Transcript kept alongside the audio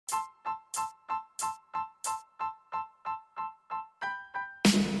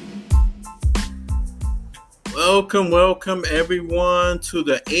Welcome everyone to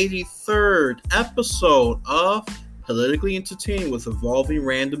the 83rd episode of Politically Entertaining with Evolving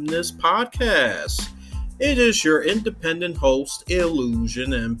Randomness podcast. It is your independent host,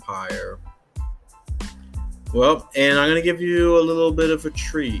 Illusion Empire. Well, and I'm going to give you a little bit of a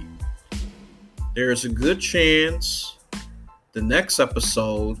treat. There's a good chance the next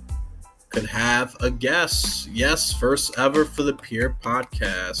episode could have a guest. Yes, first ever for the Peer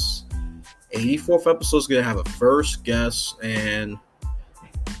Podcast. 84th episode is going to have a first guest, and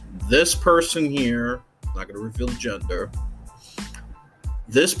this person here, I'm not going to reveal gender,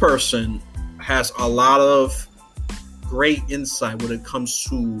 this person has a lot of great insight when it comes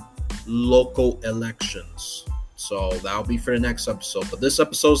to local elections. So that'll be for the next episode, but this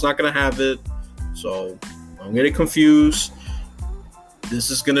episode is not going to have it, so don't get it confused. This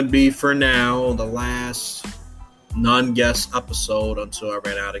is going to be, for now, the last non-guest episode until I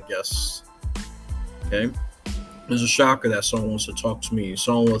ran out of guests. Okay, it's a shocker that someone wants to talk to me,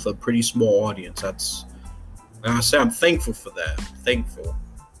 someone with a pretty small audience. That's, like I say, I'm thankful for that. Thankful.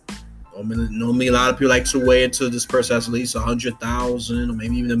 Normally, a lot of people like to weigh into this person has at least 100,000 or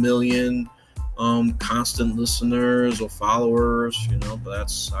maybe even 1 million constant listeners or followers,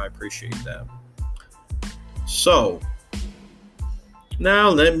 but I appreciate that. So, now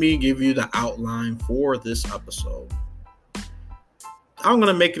let me give you the outline for this episode. I'm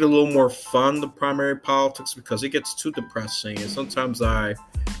going to make it a little more fun, the primary politics, because it gets too depressing, and sometimes I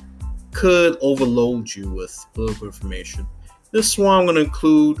could overload you with political information. This one, I'm going to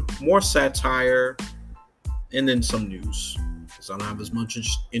include more satire and then some news, because I don't have as much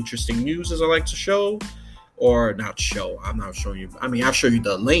interesting news as I like to show, or not show. I'm not showing you. I mean, I'll show you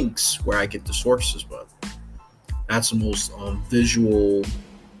the links where I get the sources, but that's the most visual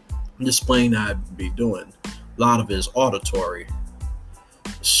displaying I'd be doing. A lot of it is auditory.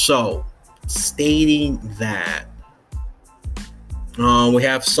 So, stating that, we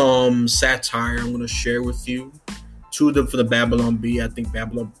have some satire I'm going to share with you. 2 of them for the Babylon Bee. I think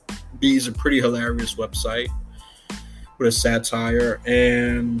Babylon Bee is a pretty hilarious website with a satire.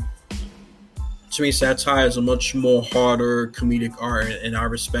 And to me, satire is a much more harder comedic art, and I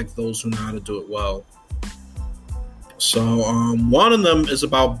respect those who know how to do it well. So, one of them is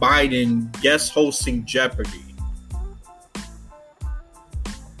about Biden guest hosting Jeopardy.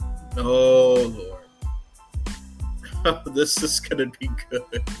 Oh, Lord. This is going to be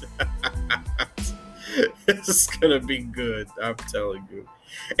good. This is going to be good, I'm telling you.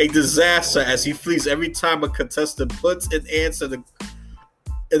 A disaster as he flees every time a contestant puts an answer in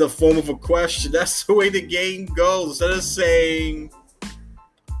the form of a question. That's the way the game goes. Instead of saying,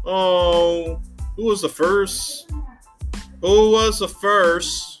 who was the first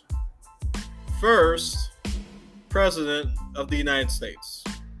president of the United States?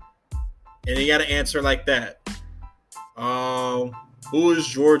 And you got to answer like that. Who is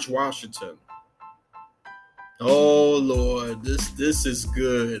George Washington? Oh, Lord, this is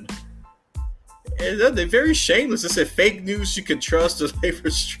good. And they're very shameless. It said fake news you can trust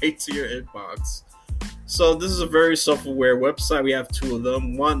delivered straight to your inbox. So this is a very self-aware website. We have 2 of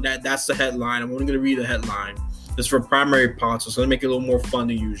them. One, that's the headline. I'm only going to read the headline. It's for primary politics. So I'm going to make it a little more fun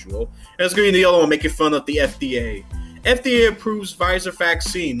than usual. And it's going to be the other one, making fun of the FDA. FDA approves Pfizer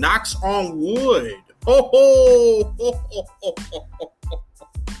vaccine. Knocks on wood.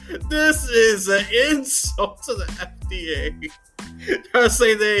 This is an insult to the FDA. I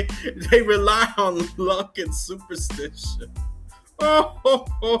say they rely on luck and superstition.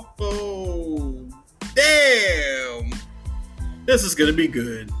 Damn. This is gonna be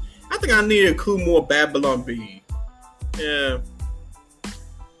good. I think I need to include more Babylon Bee. Yeah.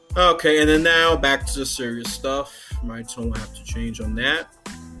 Okay, and then now back to the serious stuff. My tone will have to change on that.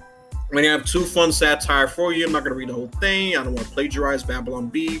 I'm going to have 2 fun satire for you. I'm not going to read the whole thing. I don't want to plagiarize Babylon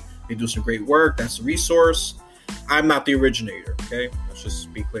Bee. They do some great work. That's a resource. I'm not the originator, okay? Let's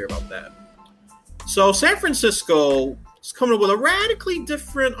just be clear about that. So San Francisco is coming up with a radically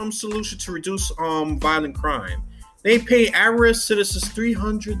different solution to reduce violent crime. They pay average citizens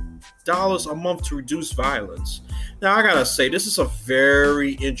 $300 a month to reduce violence. Now, I gotta say, this is a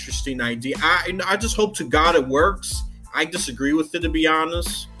very interesting idea. I just hope to God it works. I disagree with it, to be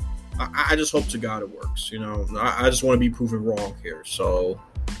honest. I just hope to God it works. I just want to be proven wrong here. So,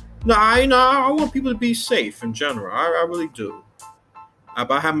 I want people to be safe in general. I really do.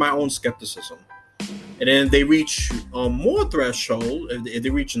 But I have my own skepticism. And then they reach more threshold. If they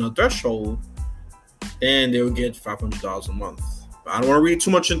reach a threshold, then they'll get $500 a month. But I don't want to read too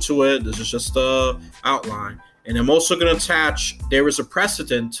much into it. This is just the outline. And I'm also going to attach, there is a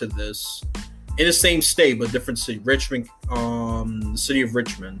precedent to this in the same state, but different city, Richmond, the city of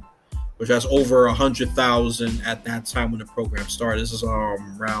Richmond, which has over 100,000 at that time when the program started. This is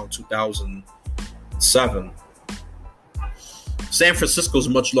around 2007. San Francisco is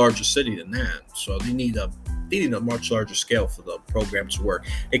a much larger city than that, so they need a much larger scale for the program to work.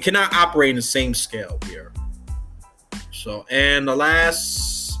 It cannot operate in the same scale here. So, and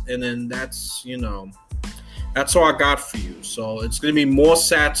then that's that's all I got for you. So it's going to be more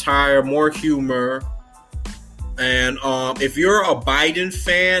satire, more humor. And if you're a Biden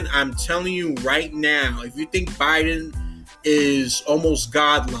fan, I'm telling you right now, if you think Biden is almost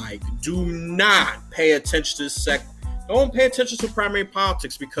godlike, do not pay attention to this Don't pay attention to primary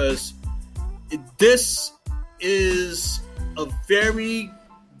politics, because this is a very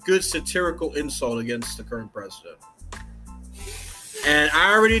good satirical insult against the current president. And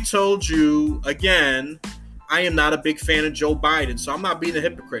I already told you, again, I am not a big fan of Joe Biden, so I'm not being a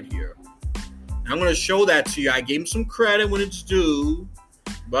hypocrite here. I'm going to show that to you. I gave him some credit when it's due,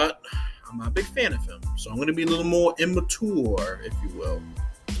 but I'm not a big fan of him. So I'm going to be a little more immature, if you will.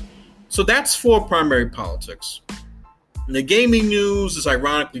 So that's for primary politics. And the gaming news is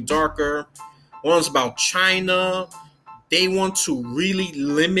ironically darker. One's about China. They want to really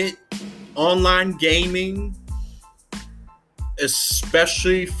limit online gaming,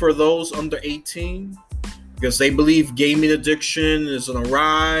 especially for those under 18. Because they believe gaming addiction is on a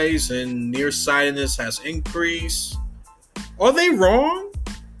rise and nearsightedness has increased. Are they wrong?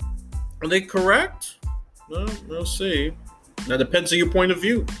 Are they correct? Well, we'll see. That depends on your point of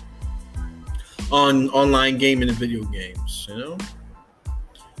view on online gaming and video games,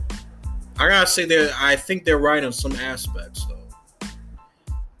 I gotta say that I think they're right on some aspects, though.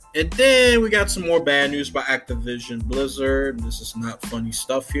 And then we got some more bad news by Activision Blizzard. This is not funny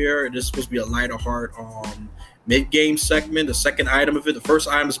stuff here. This is supposed to be a lighter heart mid-game segment. The second item of it. The first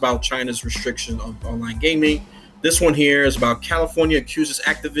item is about China's restriction of online gaming. This one here is about California accuses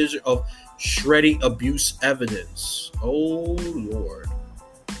Activision of shredding abuse evidence. Oh, Lord.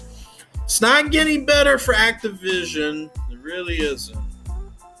 It's not getting better for Activision. It really isn't.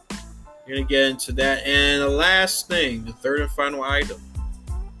 We're going to get into that. And the last thing, the third and final item,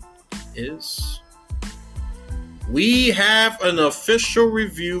 is we have an official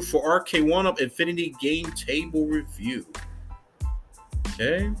review for RK1-Up Infinity Game Table Review.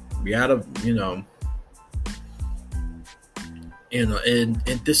 Okay, we had and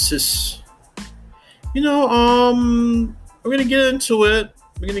this is, we're gonna get into it.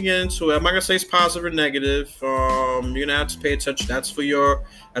 I'm not gonna say it's positive or negative. You're gonna have to pay attention. That's for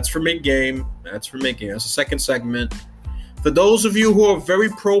mid-game. That's the second segment. For those of you who are very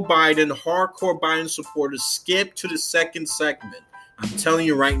pro-Biden, hardcore Biden supporters, skip to the second segment. I'm telling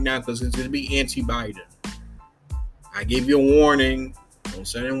you right now, because it's going to be anti-Biden. I gave you a warning. Don't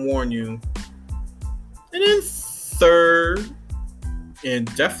say I didn't warn you. And then third, and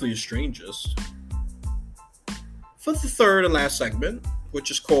definitely the strangest, for the third and last segment, which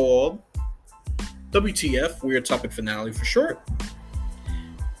is called WTF, Weird Topic Finale for short.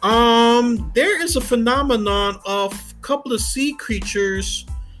 There is a phenomenon of a couple of sea creatures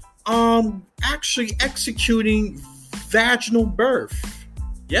actually executing vaginal birth.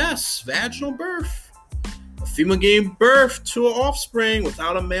 Yes, vaginal birth. A female giving birth to an offspring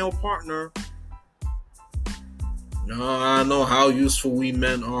without a male partner. No, I know how useful we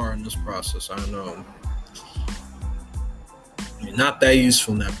men are in this process. I know. You're not that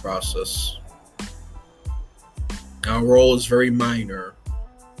useful in that process. Our role is very minor.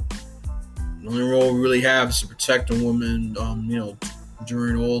 The only role we really have is to protect a woman,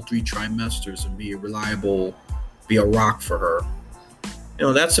 during all 3 trimesters and be a rock for her.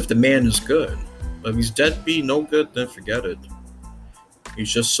 That's if the man is good. But if he's deadbeat, no good, then forget it.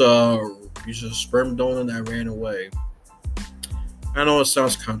 He's just a sperm donor that ran away. I know it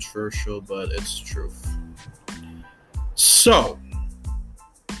sounds controversial, but it's the truth. So,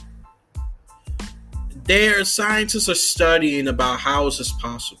 scientists are studying about how is this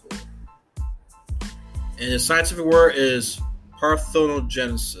possible. And the scientific word is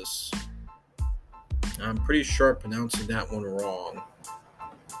parthenogenesis. I'm pretty sure I'm pronouncing that one wrong.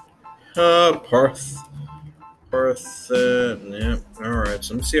 Yeah. Alright,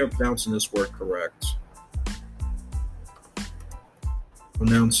 so let me see if I'm pronouncing this word correct.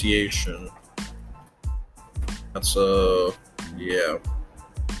 Pronunciation. That's yeah.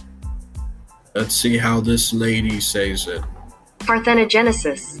 Let's see how this lady says it.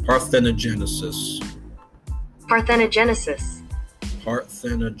 Parthenogenesis. Parthenogenesis. Parthenogenesis.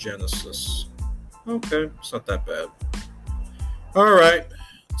 Parthenogenesis. Okay, it's not that bad. All right,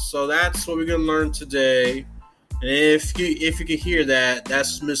 so that's what we're gonna learn today. And if you can hear that,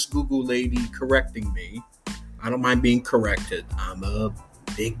 that's Miss Google lady correcting me. I don't mind being corrected. I'm a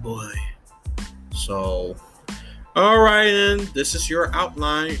big boy. So, all right, and this is your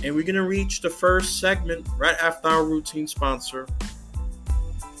outline, and we're going to reach the first segment right after our routine sponsor.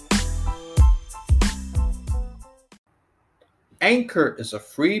 Anchor is a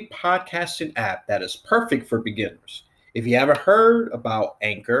free podcasting app that is perfect for beginners. If you haven't heard about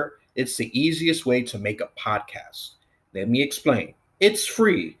Anchor, it's the easiest way to make a podcast. Let me explain. It's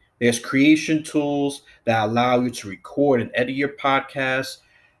free. There's creation tools that allow you to record and edit your podcast.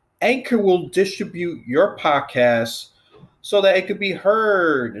 Anchor will distribute your podcast so that it could be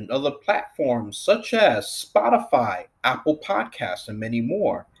heard in other platforms such as Spotify, Apple Podcasts, and many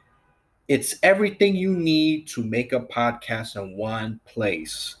more. It's everything you need to make a podcast in one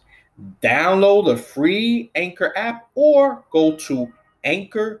place. Download the free Anchor app or go to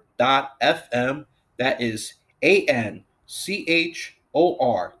anchor.fm. That is ANCHOR.FM.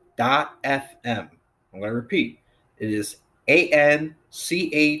 I'm going to repeat. It is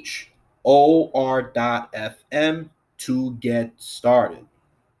ANCHOR.FM to get started.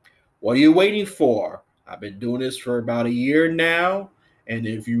 What are you waiting for? I've been doing this for about a year now. And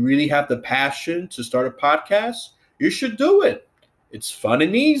if you really have the passion to start a podcast, you should do it. It's fun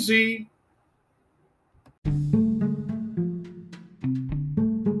and easy.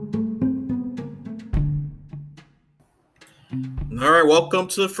 All right, welcome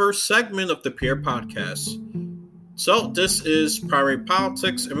to the first segment of the Peer Podcast. So this is Primary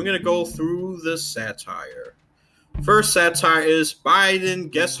Politics, and we're going to go through the satire. First satire is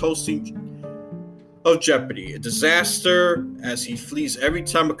Biden guest hosting of Jeopardy, a disaster as he flees every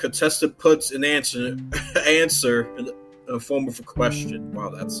time a contestant puts an answer in the form of a question. Wow,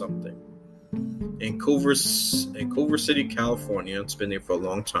 that's something. In Culver City, California. It's been there for a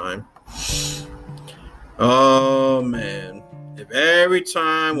long time. Oh, man. If every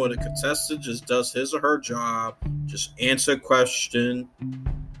time when a contestant just does his or her job, just answer a question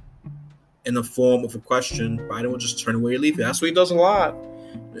in the form of a question, Biden will just turn away and leave it. That's what he does a lot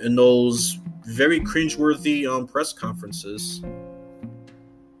in those very cringeworthy press conferences.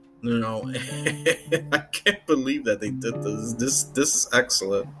 You know, I can't believe that they did this. This is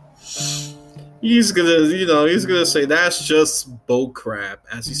excellent. He's gonna say that's just bull crap.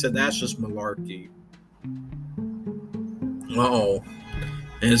 As he said, that's just malarkey.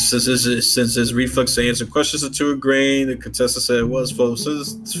 And since his reflex to answer questions are too ingrained, the contestant said it was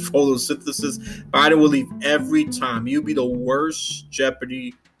photosynthesis. Biden will leave every time. You'll be the worst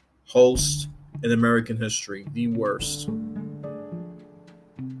Jeopardy host in American history. The worst. And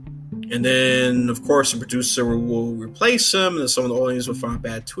then, of course, the producer will replace him, and then some of the audience will find a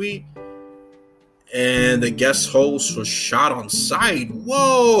bad tweet. And the guest host was shot on sight.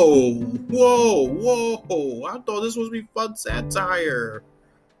 Whoa! I thought this was be fun satire.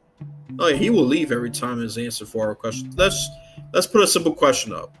 Oh, he will leave every time his answer for our question. Let's put a simple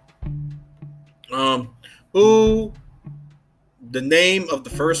question up. Who the name of the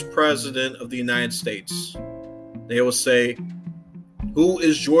first president of the United States? They will say, who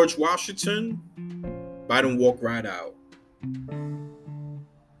is George Washington? Biden walk right out.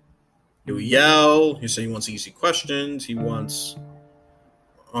 He will yell. He say he wants easy questions. He wants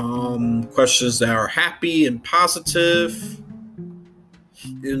questions that are happy and positive.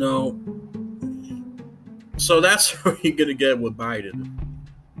 You know. So that's what you're gonna get with Biden.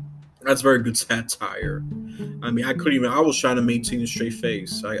 That's very good satire. I mean, I was trying to maintain a straight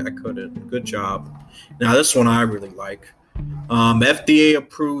face. I couldn't. Good job. Now this one I really like. FDA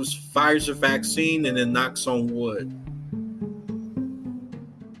approves Pfizer vaccine and then knocks on wood.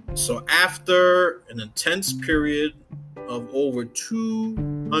 So after an intense period of over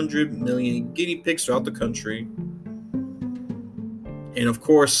 200 million guinea pigs throughout the country, and of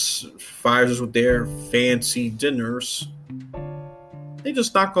course, Pfizer's with their fancy dinners, they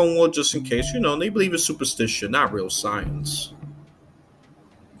just knock on wood just in case. You know, they believe in superstition, not real science.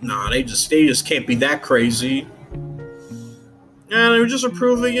 Nah, they just can't be that crazy. And they were just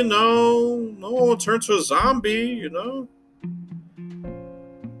approving, no one will turn to a zombie,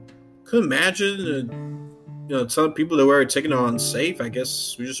 Could imagine, telling people that we're taking on safe. I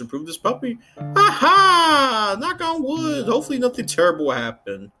guess we just approved this puppy. Ha! Knock on wood. Hopefully nothing terrible will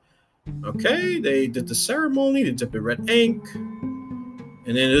happen. Okay, they did the ceremony. They dipped in red ink,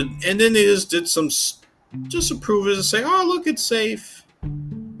 and then they just did some, just approve it and say, "Oh, look, it's safe."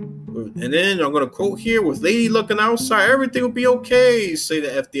 And then I'm going to quote here, with lady looking outside, everything will be okay, say the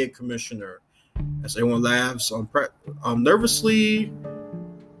FDA commissioner. As everyone laughs nervously.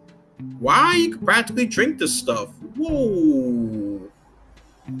 Why? You can practically drink this stuff. Whoa.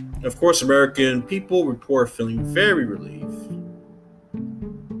 Of course, American people report feeling very relieved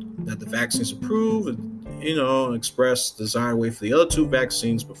that the vaccine's approved and, express desire to wait for the other two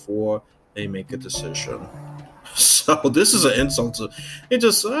vaccines before they make a decision. So this is an insult to it.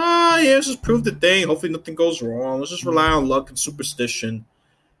 Just let's just prove the thing. Hopefully nothing goes wrong. Let's just rely on luck and superstition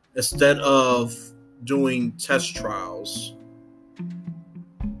instead of doing test trials.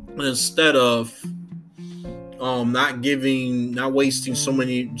 And instead of not wasting so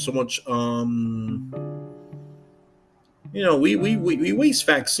much we waste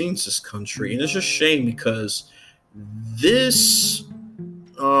vaccines this country, and it's just a shame because this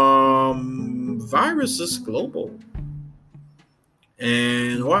virus is global.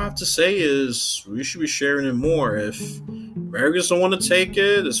 And all I have to say is we should be sharing it more. If Americans don't want to take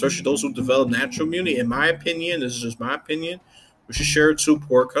it, especially those who develop natural immunity, in my opinion, this is just my opinion, we should share it to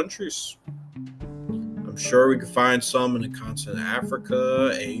poor countries. I'm sure we could find some in the continent of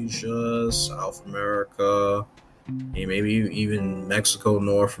Africa, Asia, South America, and maybe even Mexico,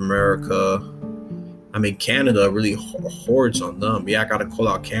 North America. I mean, Canada really hoards on them. Yeah, I got to call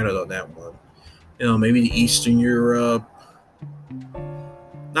out Canada on that one. Maybe Eastern Europe.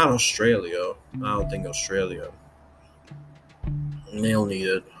 Not Australia. I don't think Australia. They don't need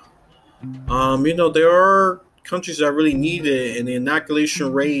it. There are countries that really need it, and the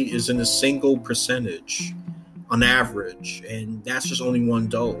inoculation rate is in a single percentage on average, and that's just only one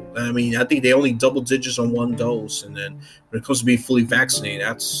dose. I mean, I think they only double digits on one dose, and then when it comes to being fully vaccinated,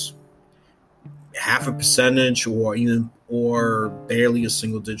 that's half a percentage or barely a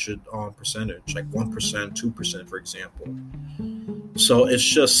single digit percentage, like 1%, 2%, for example. So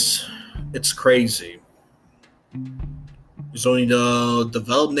it's crazy. There's only the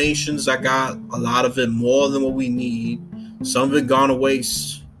developed nations that got a lot of it, more than what we need. Some of it gone to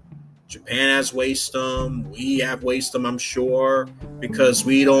waste. Japan has wasted them. We have wasted them, I'm sure, because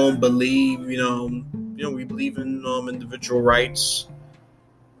we don't believe, we believe in individual rights.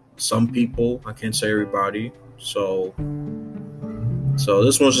 Some people, I can't say everybody. So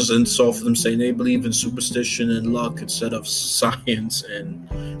this one's just an insult for them saying they believe in superstition and luck instead of science and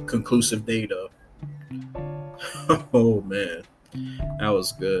conclusive data. Oh man, that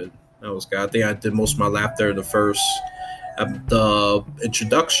was good. I think I did most of my laugh there in the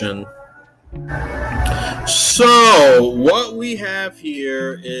introduction. So what we have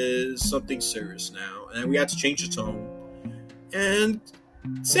here is something serious now, and we have to change the tone. And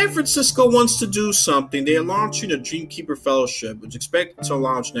San Francisco wants to do something. They are launching a Dreamkeeper Fellowship, which is expected to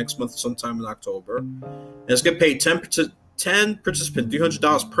launch next month sometime in October. And it's going to pay 10 participants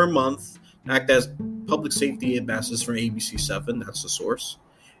 $300 per month, act as public safety ambassadors for ABC7. That's the source.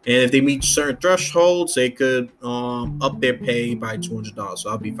 And if they meet certain thresholds, they could up their pay by $200. So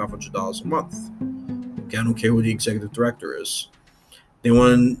that'll be $500 a month. Okay, I don't care who the executive director is. They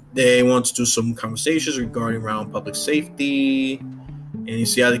want to do some conversations regarding around public safety, and you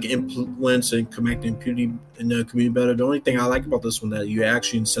see how they can influence and connect impunity in the community better. The only thing I like about this one that you're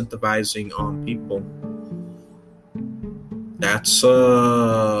actually incentivizing people. That's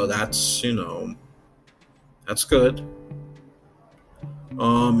good.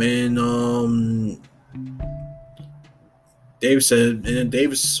 Dave said, and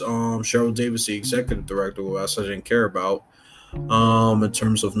Cheryl Davis, the executive director, who I said I didn't care about, in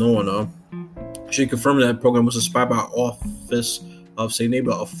terms of knowing her, she confirmed that the program was inspired by Office of St.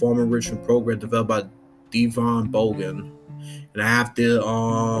 Neighbor, a former Richmond program developed by Devon Bogan. And I have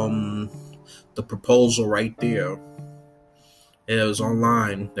the proposal right there. It was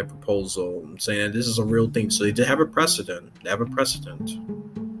online, their proposal, saying that this is a real thing. So they did have a precedent.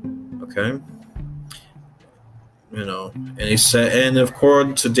 Okay. And they said, and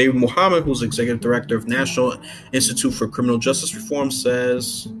according to David Muhammad, who's executive director of National Institute for Criminal Justice Reform,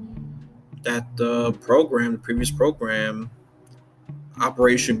 says that the previous program,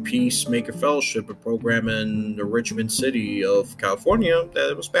 Operation Peacemaker Fellowship, a program in the Richmond city of California, that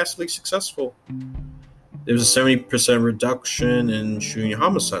it was massively successful. There was a 70% reduction in shooting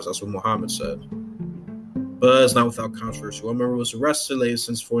homicides. That's what Muhammad said. But it's not without controversy. One member was arrested later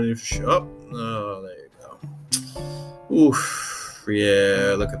since 40 for sure. Oh, there you go. Oof.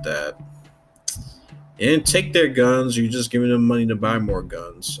 Yeah, look at that. You didn't take their guns. You're just giving them money to buy more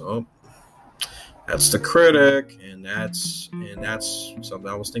guns. So that's the critic, and that's something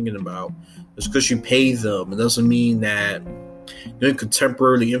I was thinking about. Just because you pay them, it doesn't mean that you can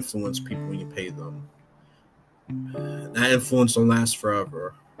temporarily influence people when you pay them. That influence don't last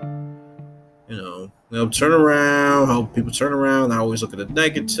forever. They'll turn around, help people turn around. I always look at the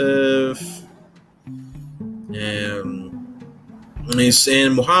negative. And he's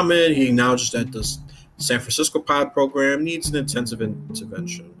saying Muhammad, he acknowledges that the San Francisco pilot program needs an intensive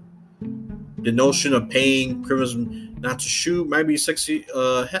intervention. The notion of paying criminals not to shoot might be a sexy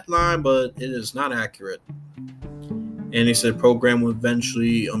headline, but it is not accurate. And they said the program will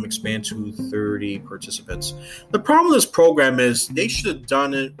eventually expand to 30 participants. The problem with this program is they should have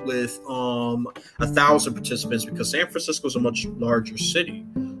done it with 1,000 participants because San Francisco is a much larger city.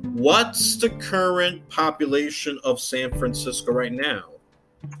 What's the current population of San Francisco right now?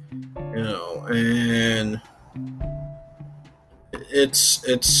 And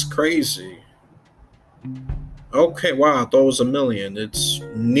it's crazy. Okay, wow, I thought it was 1 million. It's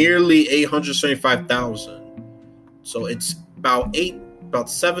nearly 875,000. So it's about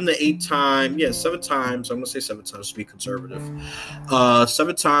 7 to 8 times. 7 times. I'm gonna say 7 times to be conservative.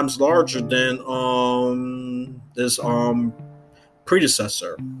 7 times larger than this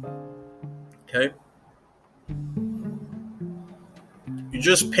predecessor. Okay. You're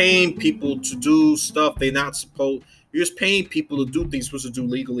just paying people to do stuff they're not supposed. You're just paying people to do things supposed to do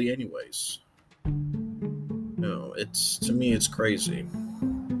legally, anyways. To me, it's crazy.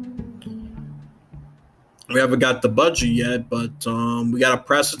 We haven't got the budget yet, but we got a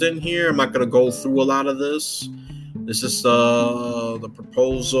precedent here. I'm not going to go through a lot of this. This is the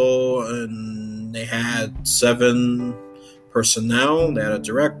proposal, and they had 7 personnel. They had a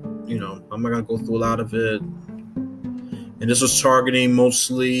direct, I'm not going to go through a lot of it. And this was targeting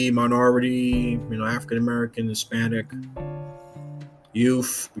mostly minority, African American, Hispanic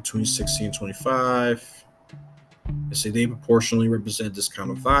youth between 16 and 25. They say they proportionally represent this kind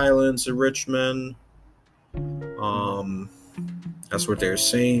of violence in Richmond. That's what they're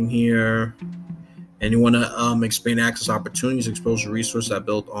saying here. And you want to expand access opportunities, exposure resources that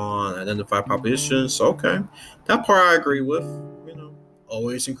built on identified populations. Okay, that part I agree with.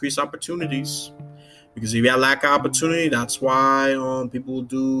 Always increase opportunities, because if you have lack of opportunity, that's why people will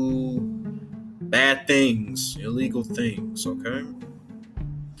do bad things, illegal things. Okay,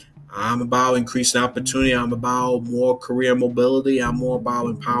 I'm about increasing opportunity. I'm about more career mobility. I'm more about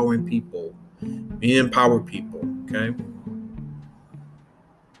empowering people. We empower people. Okay.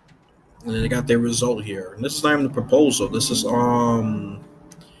 And they got their result here. And this is not even the proposal. This is some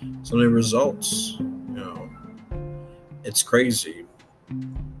of the results. It's crazy.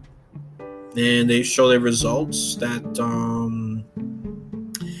 And they show their results that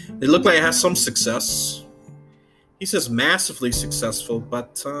they look like it has some success. He says massively successful,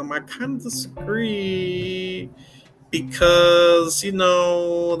 but I kind of disagree. Because,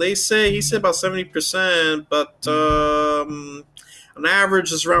 they say, he said about 70%, but on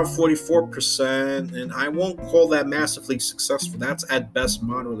average it's around 44%, and I won't call that massively successful. That's at best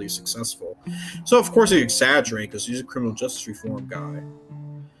moderately successful. So, of course, he exaggerates because he's a criminal justice reform guy.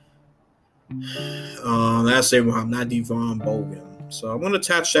 That's Abraham, not Devon Bogan. So I'm going to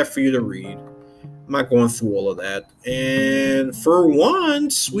attach that for you to read. I'm not going through all of that. And for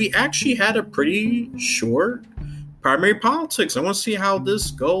once, we actually had a pretty short primary politics. I want to see how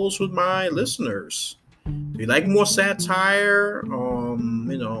this goes with my listeners. Do you like more satire?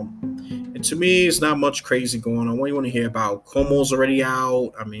 And to me, it's not much crazy going on. What do you want to hear about? Cuomo's already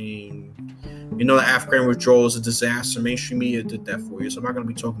out. The Afghan withdrawal is a disaster. Mainstream media did that for you, so I'm not going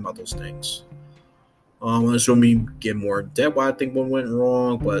to be talking about those things. Unless you want me to get more in depth why I think one went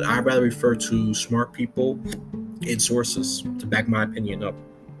wrong, but I'd rather refer to smart people and sources to back my opinion up.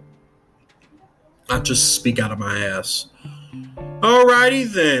 Not just speak out of my ass.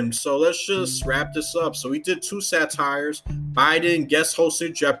 Alrighty then, so let's just wrap this up. So we did 2 satires. Biden guest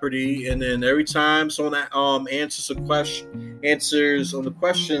hosted Jeopardy, and then every time someone answers on the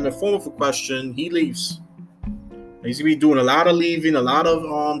question in the form of a question, he leaves. He's gonna be doing a lot of leaving, a lot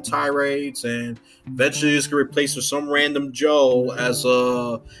of tirades, and eventually he's gonna replace with some random Joe as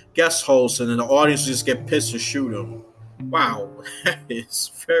a guest host, and then the audience just get pissed and shoot him. Wow, that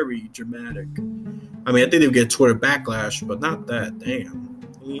is very dramatic. I think they'll get Twitter backlash, but not that. Damn,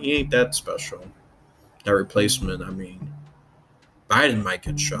 he ain't that special. That replacement, Biden might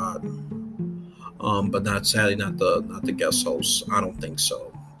get shot, but not the guest host. I don't think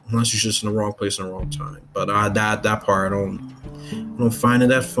so, unless he's just in the wrong place in the wrong time. But that part, I don't find it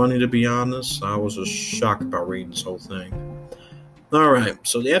that funny, to be honest. I was just shocked about reading this whole thing. All right,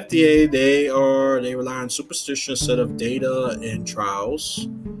 so the FDA, they rely on superstition instead of data in trials.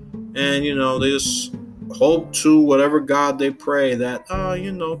 And, they just hope to whatever God they pray that,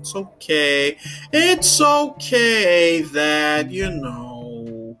 it's okay. It's okay that,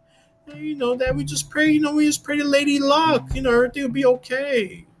 that we just pray, we just pray to Lady Luck, everything will be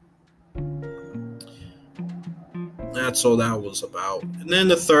okay. That's all that was about. And then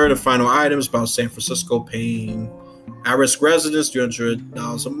the third and final item is about San Francisco paying at-risk residents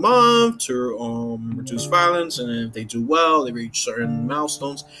 $300 a month to reduce violence, and if they do well, they reach certain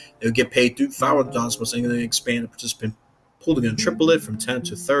milestones, they'll get paid $500 per saying they expand the participant pool. They're going to triple it from 10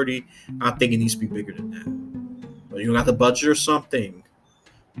 to 30. I think it needs to be bigger than that. You don't got the budget or something.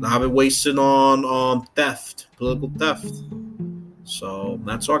 Now I've been wasting on theft, political theft. So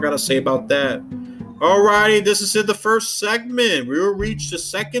that's all I gotta say about that. Alrighty, this is it, the first segment. We will reach the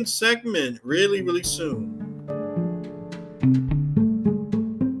second segment really, really soon.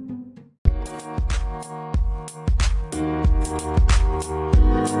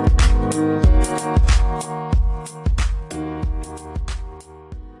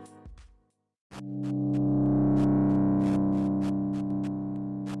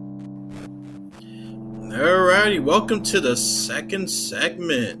 Alrighty, welcome to the second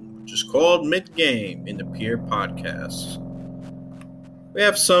segment, which is called Mid-Game in the Peer Podcast. We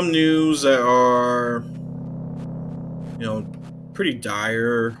have some news that are, pretty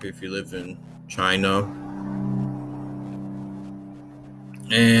dire if you live in China.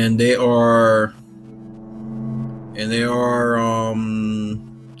 And they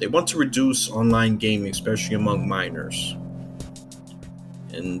want to reduce online gaming, especially among minors.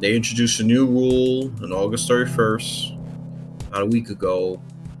 And they introduced a new rule on August 31st, about a week ago.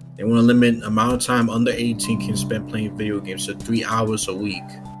 They want to limit the amount of time under 18 can spend playing video games to 3 hours a week.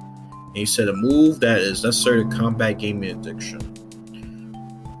 And he said a move that is necessary to combat gaming addiction.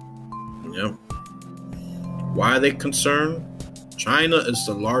 Why are they concerned? China is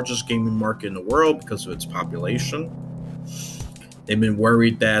the largest gaming market in the world because of its population. They've been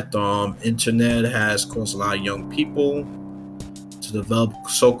worried that internet has caused a lot of young people to develop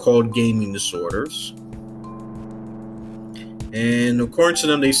so-called gaming disorders. And according to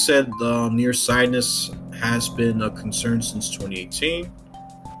them, they said nearsightedness has been a concern since 2018.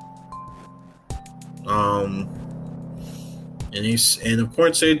 And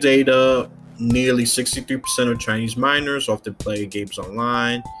according to their data, nearly 63% of Chinese minors often play games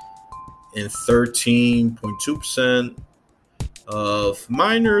online, and 13.2% of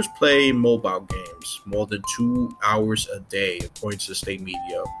minors play mobile games more than 2 hours a day, according to the state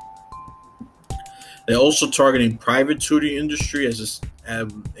media. They're also targeting private tutoring industry as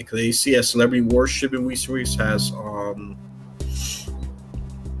they see as celebrity worship in recent weeks has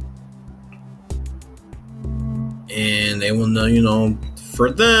and they want to,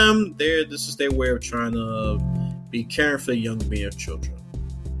 for them, this is their way of trying to be caring for the young being of children.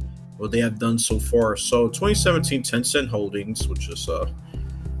 What they have done so far. So 2017, Tencent Holdings, which is a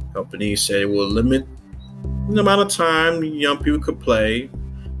company, said it will limit the amount of time young people could play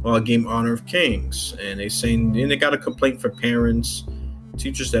while game Honor of Kings. And they got a complaint from parents,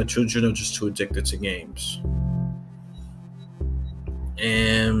 teachers that children are just too addicted to games.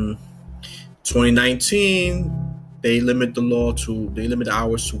 And 2019, they limit the hours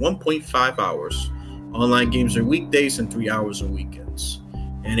to 1.5 hours. Online games are weekdays and 3 hours on weekends.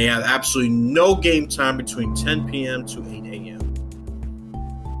 And they have absolutely no game time between 10 p.m. to 8 a.m.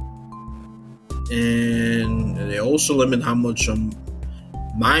 And they also limit how much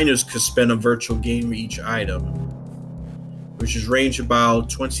minors could spend on virtual game each item, which is range about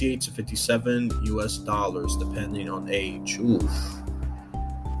 $28 to $57 US, depending on age. Oof.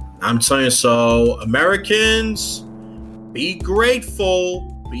 I'm telling you, so Americans, be grateful.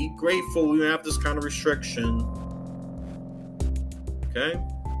 Be grateful we don't have this kind of restriction. Okay?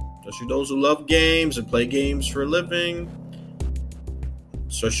 Especially those who love games and play games for a living.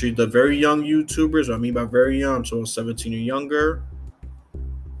 Especially the very young YouTubers. What I mean by very young, so 17 or younger.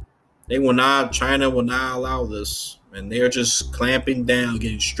 China will not allow this. And they're just clamping down,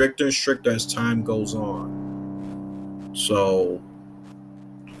 getting stricter and stricter as time goes on. So,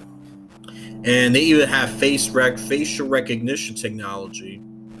 and they even have facial recognition technology.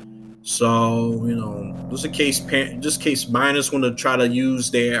 So, just in case minors want to try to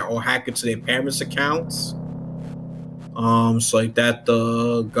use or hack into their parents' accounts, so like that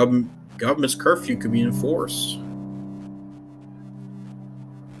the government's curfew could be enforced.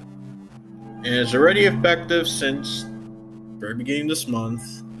 And it's already effective since the very beginning of this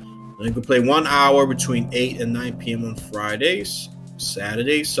month. You can play 1 hour between 8 and 9 p.m. on Fridays,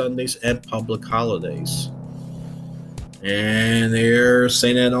 Saturdays, Sundays, and public holidays. And they're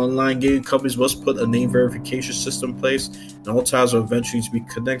saying that online gaming companies must put a name verification system in place, and all titles will eventually be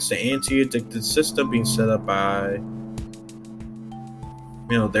connected to anti-addicted system being set up by,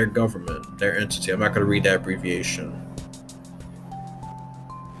 their government, their entity. I'm not going to read that abbreviation.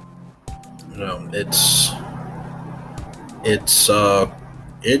 It's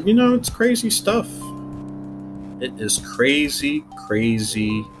crazy stuff. It is crazy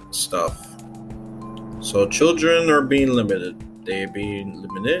stuff. So children are being limited. They're being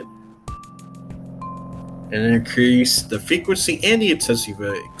limited. And increase the frequency and the intensity of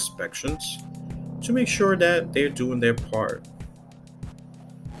inspections to make sure that they're doing their part.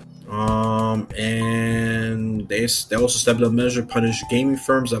 And they also stepped up measure punish gaming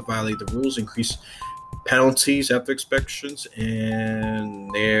firms that violate the rules, increase penalties after inspections, and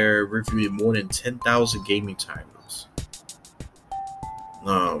they're reviewing more than 10,000 gaming titles.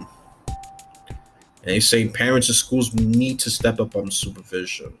 And they say parents and schools need to step up on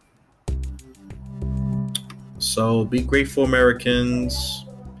supervision. So be grateful, Americans.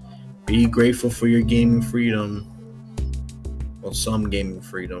 Be grateful for your gaming freedom. Well, some gaming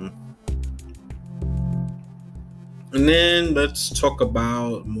freedom. And then let's talk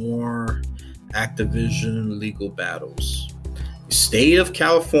about more Activision legal battles. The state of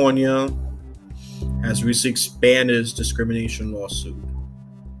California has recently expanded its discrimination lawsuit.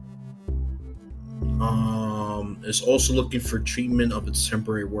 It's also looking for treatment of its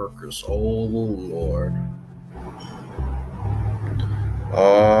temporary workers. Oh, Lord.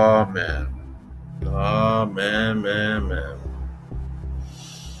 Oh, man. Oh, man.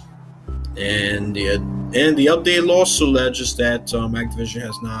 And the updated lawsuit alleges that Activision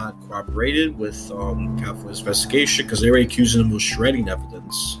has not cooperated with California's investigation because they're accusing them of shredding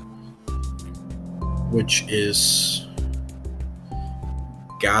evidence, which is,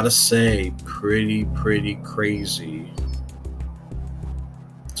 gotta say, pretty crazy.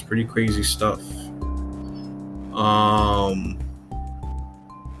 It's pretty crazy stuff. Oh,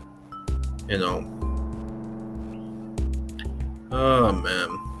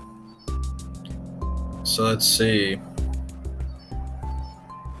 man. So let's see.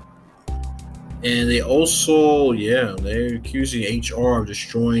 And they also, they're accusing HR of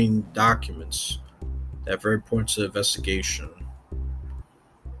destroying documents that are very important to the investigation.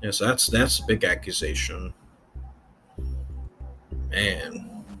 Yeah, so that's a big accusation. Man.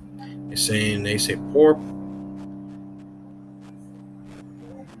 They say poor.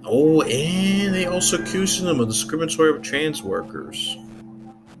 Oh, and they also accusing them of discriminatory of trans workers.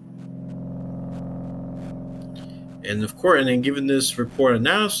 And of course, and then giving this report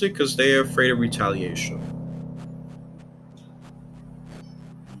anonymously because they are afraid of retaliation.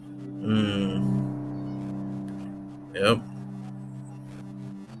 Yep.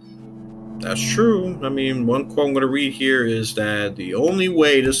 That's true. I mean, one quote I'm going to read here is that the only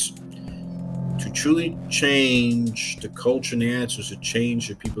way to truly change the culture and the attitudes to change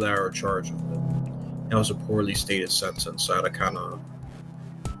the people that are in charge of it. That was a poorly stated sentence. So this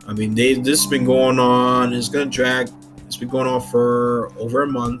has been going on. It's going to drag. It's been going on for over a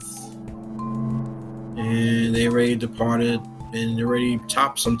month, and they already departed, and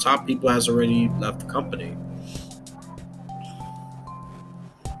some top people has already left the company.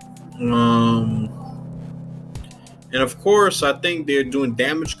 And of course, I think they're doing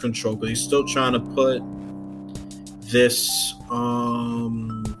damage control, but he's still trying to put this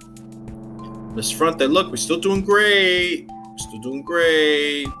front that, look, we're still doing great.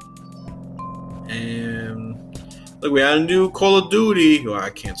 And look, we had a new Call of Duty. Oh, I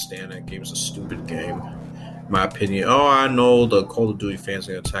can't stand that game. It's a stupid game, in my opinion. Oh, I know the Call of Duty fans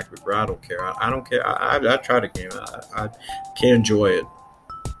are going to attack me, but I don't care. I don't care. I tried the game. I can't enjoy it.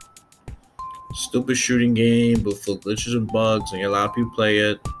 Stupid shooting game, but full of glitches and bugs, and a lot of people play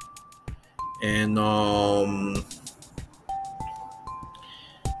it. And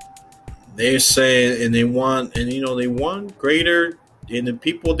they're saying, and they want greater, and the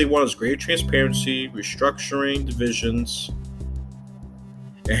people they want is greater transparency, restructuring divisions,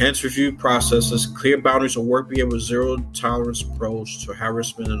 enhanced review processes, clear boundaries of work, be able to zero tolerance approach to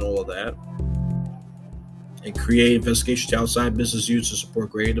harassment and all of that. And create investigations to outside business use to support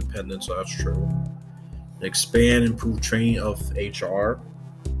greater independence. So that's true. Expand, improve training of HR.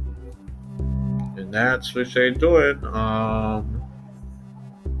 And that's what they're doing.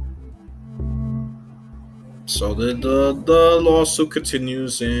 So the lawsuit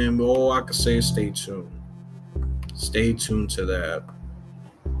continues, and all I can say is stay tuned. Stay tuned to that.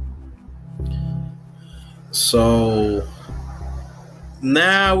 So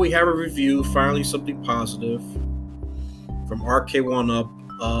now we have a review, finally something positive, from Arcade1Up,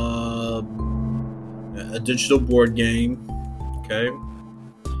 a digital board game. Okay.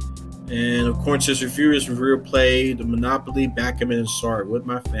 And according to his review, played the Monopoly, Backgammon, and Sorry with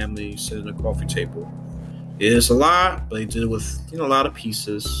my family sitting at a coffee table. It is a lot, but they did it with a lot of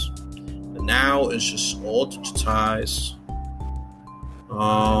pieces. And now it's just all digitized.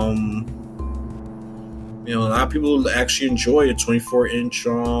 A lot of people actually enjoy a 24-inch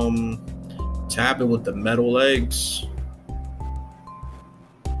tablet with the metal legs.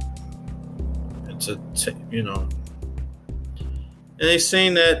 It's and they're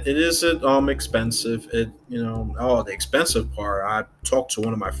saying that it isn't expensive. The expensive part. I talked to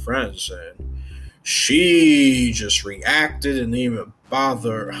one of my friends and she just reacted and even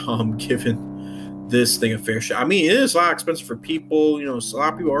bother giving this thing a fair share. I mean, it is a lot expensive for people. A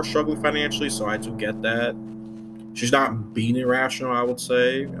lot of people are struggling financially, so I do get that. She's not being irrational, I would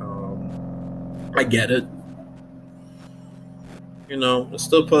say. I get it. It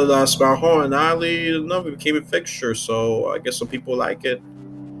still put a lot of spot home, and oddly enough, it became a fixture, so I guess some people like it.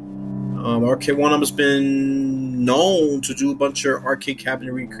 Arcade One has been known to do a bunch of arcade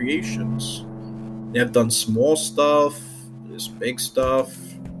cabinet recreations. They have done small stuff, there's big stuff.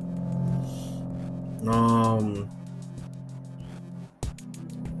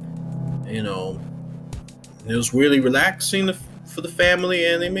 It was really relaxing for the family,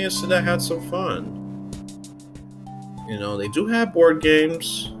 and they made us sit there, had some fun. They do have board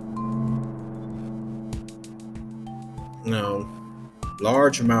games.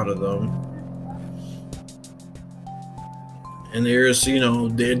 Large amount of them. And there's,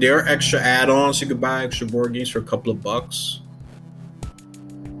 there are extra add-ons. You could buy extra board games for a couple of bucks.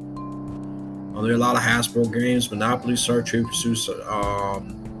 There are a lot of Hasbro games, Monopoly, Star Trek Pursuit,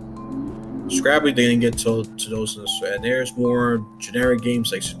 Scrabble. They didn't get to those in this. And there's more generic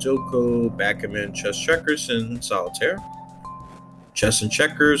games like Sudoku, Backgammon, Chess, Checkers, and Solitaire. Chess and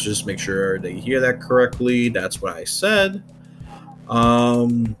Checkers, just make sure they hear that correctly. That's what I said.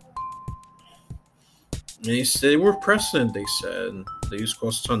 They were precedent, they said. They use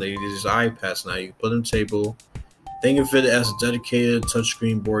cost a ton. They use iPads now. You can put on the table. Think of it as a dedicated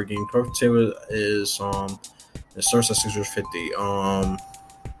touchscreen board game. Perfect table is it starts at $650.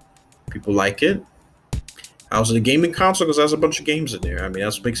 People like it. How's it a gaming console? Because there's a bunch of games in there. I mean,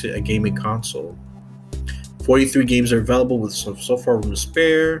 that's what makes it a gaming console. 43 games are available with so far room to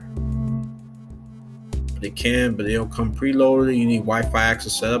spare. But they don't come preloaded. You need Wi-Fi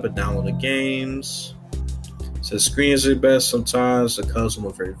access set up and download the games. It says screen is the best. Sometimes the colors don't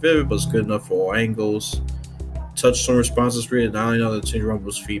look very vivid, but it's good enough for all angles. Touchstone responses rated not only know the change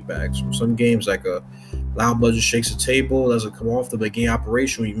rumbles feedback. So some games like a loud budget shakes the table, doesn't come off the beginning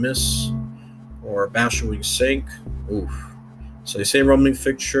operation when you miss, or a basher when you sink. Oof. So they say rumbling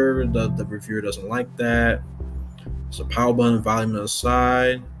fixture, the reviewer doesn't like that. There's a power button and volume on the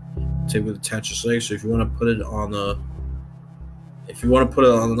side. Table attaches legs. So if you want to put it on another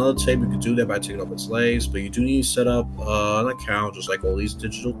table, you can do that by taking off its legs. But you do need to set up an account, just like all these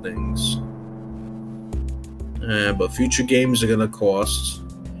digital things. But future games are gonna cost.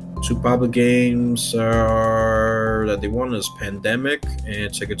 Two popular games are that they want is Pandemic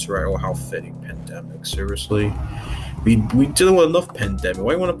and Ticket to Ride. Oh, how fitting, Pandemic! Seriously, we dealing with enough Pandemic.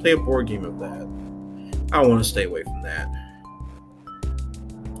 Why do you want to play a board game of that? I want to stay away from that.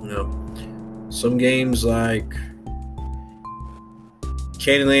 Some games like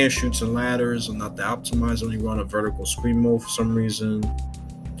Candyland Shoots and Ladders are not that optimized. Only run a vertical screen mode for some reason.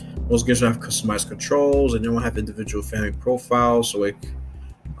 Most games don't have customized controls, and they don't have individual family profiles, so that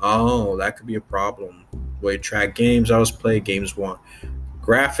could be a problem. Way track games I was playing, games one.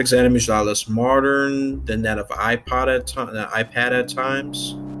 Graphics animation are less modern than that of iPad at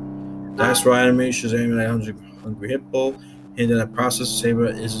times. That's why animations aiming like Hungry Hippo, and that the processor saver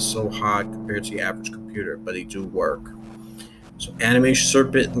isn't so hot compared to the average computer, but they do work. So animations are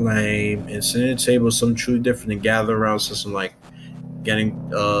a bit lame, and sitting at the table is something truly different than gather around system like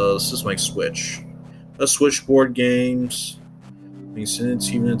system like Switch. The Switchboard games. Sitting at the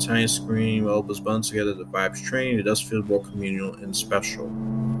TV on a tiny screen, with elbows bundled together, the vibes train. It does feel more communal and special.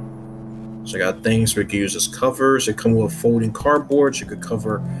 So I got things where you can use as covers. They come with folding cardboards. You could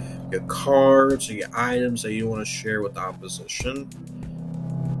cover your cards or your items that you want to share with the opposition.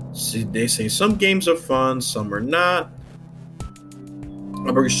 See, they say some games are fun, some are not.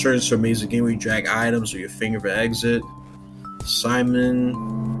 Hamburger turns to an amazing game where you drag items or your finger for exit.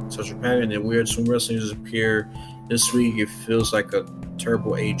 Simon, such a pattern, and then weird swim wrestling just appear this week. It feels like a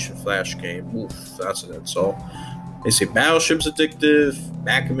Turbo H Flash game. Oof, that's an insult. They say Battleship's addictive,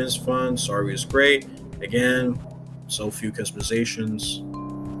 Backgammon's fun, Sorry is great. Again, so few customizations.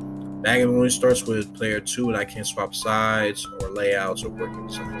 Backgammon only starts with player 2, and I can't swap sides or layouts or working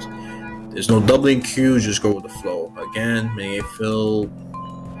designs. There's no doubling queues, just go with the flow. Again, many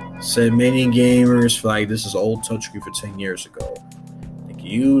gamers feel like this is old touchscreen for 10 years ago. They can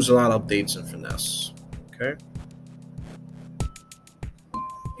use a lot of updates and finesse. Okay?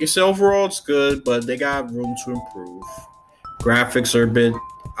 You say overall it's good, but they got room to improve. Graphics are a bit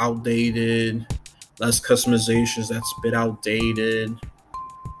outdated. Less customizations, that's a bit outdated.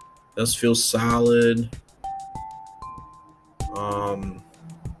 Does feel solid.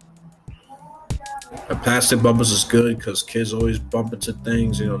 The plastic bumpers is good because kids always bump into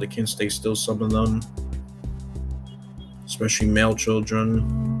things. They can't stay still, some of them. Especially male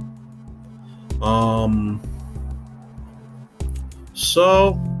children.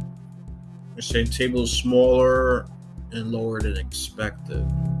 So, you're saying table is smaller and lower than expected.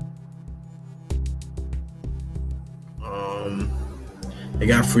 They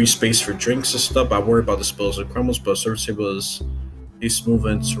got free space for drinks and stuff. I worry about the spills and crumbles, but service table is smooth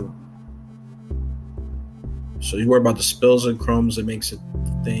into. So you worry about the spills and crumbs. It makes the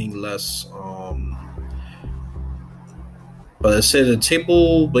thing less. But it said the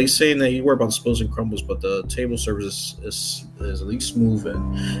table. But he's saying that you worry about the spills and crumbles, but the table surface is at least smooth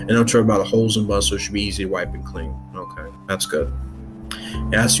and don't worry about the holes and bumps, so it should be easy to wipe and clean. Okay, that's good.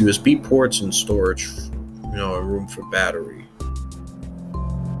 It has USB ports and storage. A room for battery.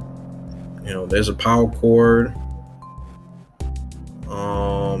 There's a power cord.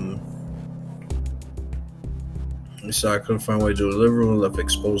 So I couldn't find a way to do the living room, left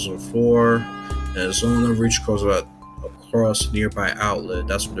exposed on the floor, and it's only enough reach across a nearby outlet.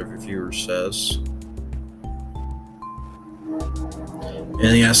 That's what the reviewer says.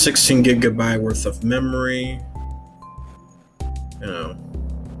 And he has 16 gigabyte worth of memory.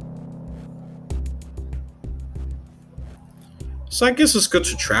 So I guess it's good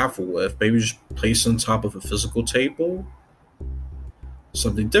to travel with. Maybe just place on top of a physical table.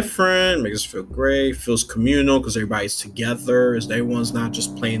 Something different, makes us feel great, feels communal because everybody's together. Everyone's not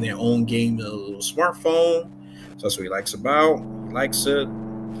just playing their own game on a little smartphone. So that's what he likes about. He likes it.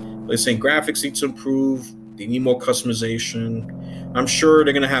 They're saying graphics need to improve. They need more customization. I'm sure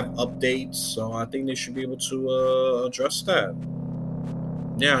they're going to have updates, so I think they should be able to address that.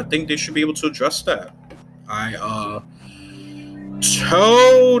 Yeah, I think they should be able to address that. I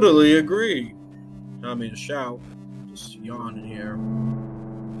totally agree. I mean, shout. Just yawning here.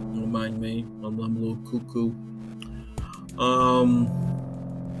 Don't mind me. I'm a little cuckoo.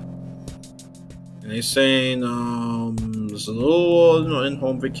 And they're saying there's a little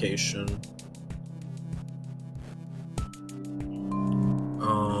in-home vacation.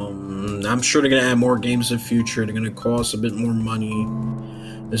 I'm sure they're gonna add more games in the future. They're gonna cost a bit more money.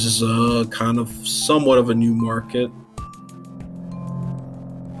 This is kind of somewhat of a new market.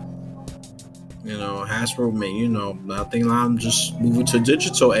 Hasbro may, I think I'm just moving to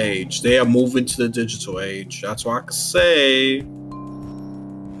digital age. They are moving to the digital age. That's what I can say.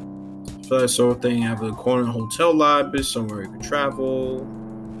 So that sort of thing, have a corner hotel lobby, somewhere you can travel.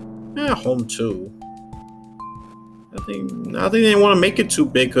 Yeah, home too. I think they want to make it too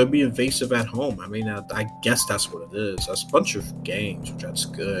big. Could be invasive at home. I mean, I guess that's what it is. That's a bunch of games, which that's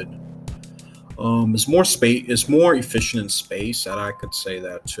good. It's more space. It's more efficient in space. That I could say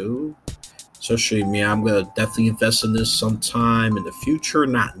that too. Especially me, I'm gonna definitely invest in this sometime in the future.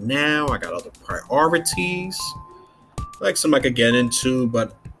 Not now. I got other priorities. Like some I could get into,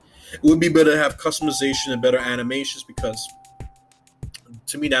 but it would be better to have customization and better animations because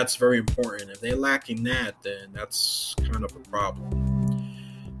to me that's very important. If they're lacking that, then that's kind of a problem.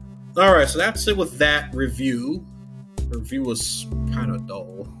 All right, so that's it with that review. The review was kind of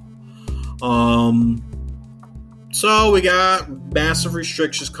dull. So we got massive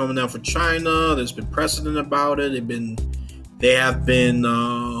restrictions coming out for China. There's been precedent about it. They have been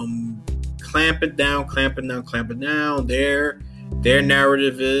clamping down. Their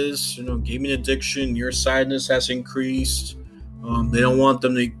narrative is, gaming addiction, nearsightedness has increased. They don't want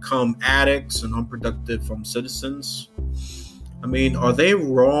them to become addicts and unproductive citizens. I mean, are they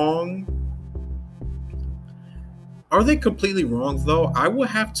wrong? Are they completely wrong, though? I would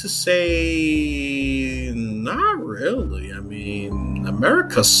have to say not really. I mean,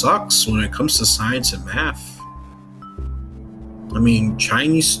 America sucks when it comes to science and math. I mean,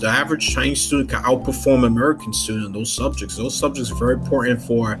 the average Chinese student can outperform American student in those subjects. Those subjects are very important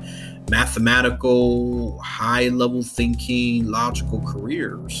for mathematical, high-level thinking, logical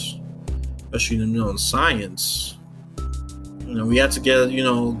careers, especially in science. We have to get a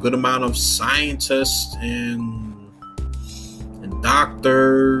good amount of scientists and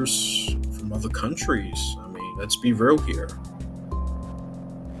doctors from other countries. I mean, let's be real here.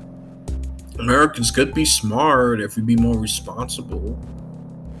 Americans could be smart if we be more responsible.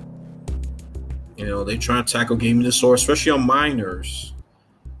 They try to tackle gaming disorder, especially on minors.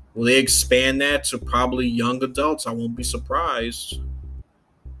 Will they expand that to probably young adults? I won't be surprised.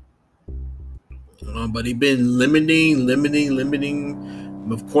 But they've been limiting,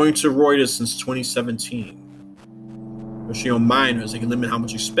 according to Reuters, since 2017. Especially on minors, they can limit how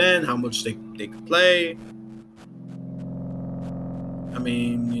much you spend, how much they can play. I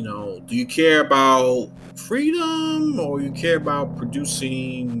mean, do you care about freedom or you care about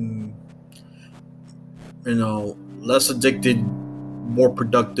producing, less addicted, more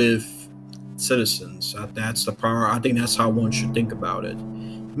productive citizens? That's the power. I think that's how one should think about it.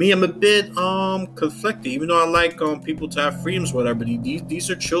 Me, I'm a bit conflicted. Even though I like people to have freedoms, whatever. But these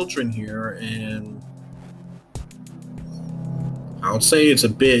are children here, and I would say it's a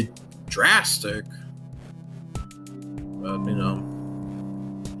bit drastic. But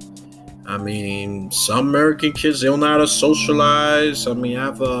I mean, some American kids, they don't know how to socialize. I mean, I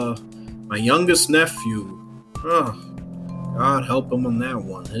have my youngest nephew. Oh, God help him on that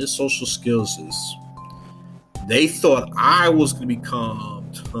one. His social skills is... They thought I was going to become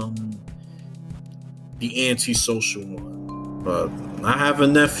the antisocial one. But I have a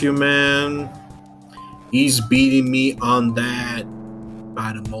nephew, man. He's beating me on that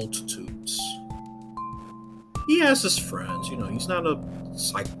by the multitudes. He has his friends. He's not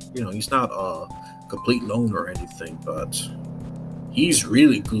he's not a complete loner or anything, but he's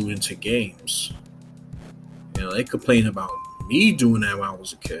really glued into games. They complain about me doing that when I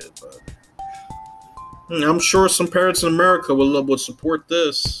was a kid, but I'm sure some parents in America would support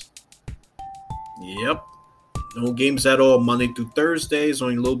this. Yep. No games at all Monday through Thursdays,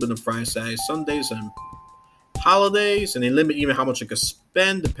 only a little bit on Friday, Saturday, Sundays, and holidays, and they limit even how much you can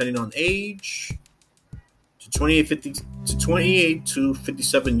spend depending on age to $28 to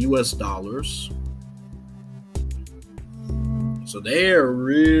 $57 US. So they are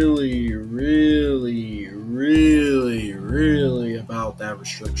really, really, really, really about that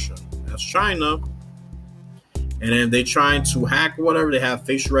restriction. That's China. And then they trying to hack whatever. They have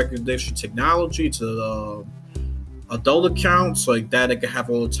facial recognition technology to adult accounts like that. They can have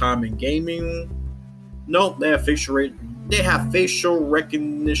all the time in gaming. Nope, they have facial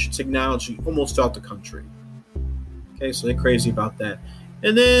recognition technology almost throughout the country. Okay, so they're crazy about that.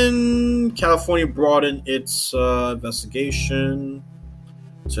 And then California broadened its investigation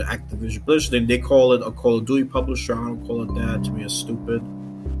to Activision Blizzard. Then they call it a Call of Duty publisher. I don't call it that. To me, it's stupid.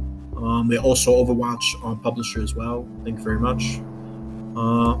 They also Overwatch publisher as well. Thank you very much.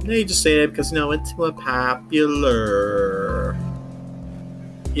 They just say that because it's more popular.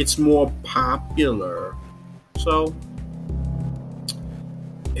 It's more popular. So,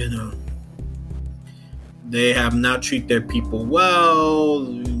 they have not treated their people well.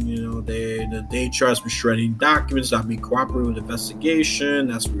 They try to be shredding documents, not be cooperating with the investigation.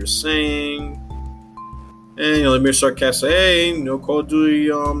 That's what we're saying. And let me sarcastic say, hey, Call of Duty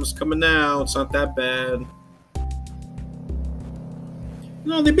is coming out. It's not that bad.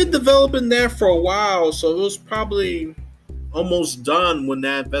 They've been developing that for a while, so it was probably almost done when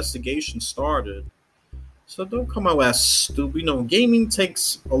that investigation started. So don't come out as stupid. Gaming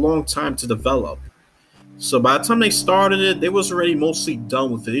takes a long time to develop. So by the time they started it, they was already mostly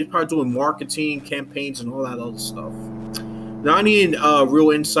done with it. They're probably doing marketing campaigns and all that other stuff. Now I need a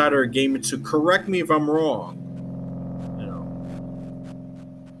real insider gamer to correct me if I'm wrong.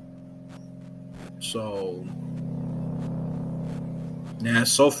 So now,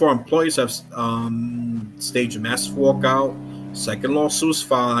 so far, employees have staged a massive walkout. Second lawsuit was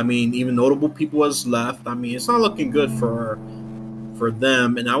filed. I mean, even notable people was left. I mean, it's not looking good for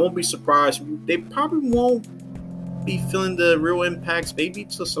them, and I won't be surprised. They probably won't be feeling the real impacts maybe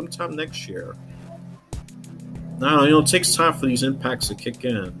till sometime next year. I don't know, it takes time for these impacts to kick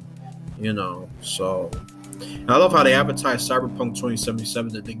in, so I love how they advertise Cyberpunk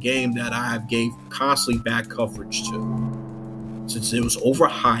 2077, the game that I have gave constantly bad coverage to. Since it was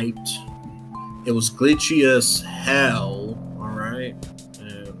overhyped, it was glitchy as hell, alright?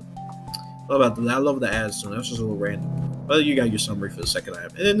 And I love the ads, so that's just a little random. But you got your summary for the second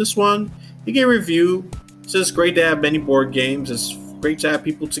item. And then this one, you get a review. It says it's great to have many board games. It's great to have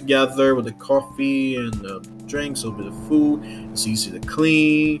people together with the coffee and the drinks, a little bit of food. It's easy to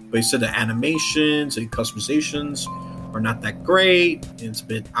clean. But he said the animations and customizations are not that great. And it's a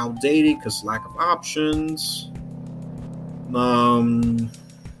bit outdated because lack of options. And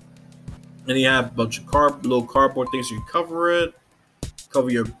you have a bunch of little cardboard things so you cover it. Cover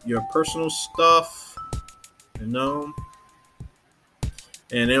your personal stuff.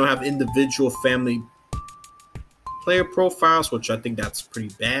 And they don't have individual family player profiles, which I think that's pretty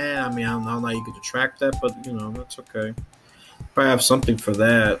bad. I mean, I don't know how you could track that, but that's okay. Probably have something for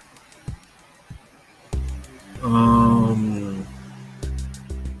that.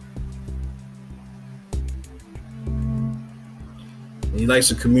 He likes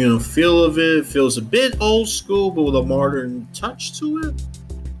the communal feel of it. It feels a bit old school, but with a modern touch to it.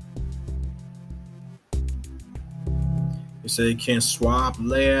 They say you can't swap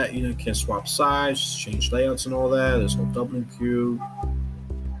layout, can't swap size, change layouts and all that. There's no W.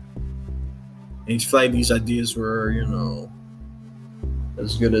 And he's flagged these ideas were,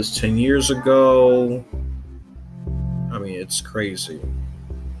 as good as 10 years ago. I mean, it's crazy.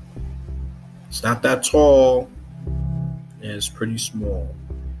 It's not that tall, and it's pretty small.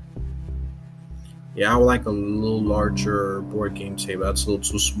 Yeah, I would like a little larger board game table. That's a little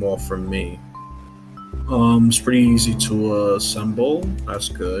too small for me. It's pretty easy to assemble. That's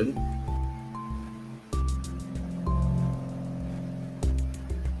good.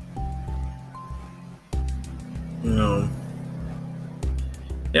 You know,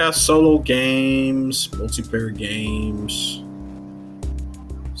 yeah, solo games, multiplayer games.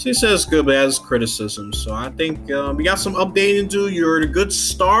 She says good, but has criticism. So I think we got some updating to do. You're at a good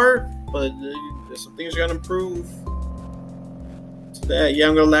start, but there's some things you gotta improve. Yeah,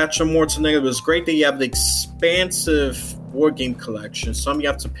 I'm gonna latch on more to negative. It's great that you have the expansive board game collection. Some you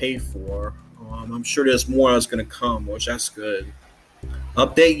have to pay for. I'm sure there's more that's gonna come, which that's good.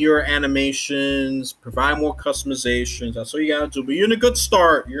 Update your animations, provide more customizations. That's all you gotta do. But you're in a good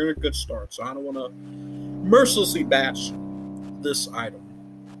start. So I don't want to mercilessly bash this item.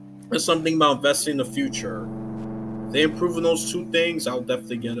 There's something about investing in the future. If they improve on those two things, I'll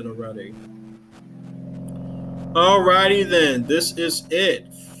definitely get it already. Alrighty then, this is it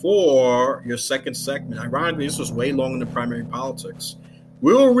for your second segment. Ironically, this was way longer than primary politics.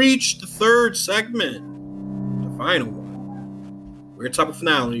 We'll reach the third segment, the final one. Weird topic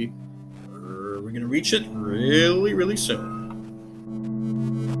finale. We're going to reach it really, really soon.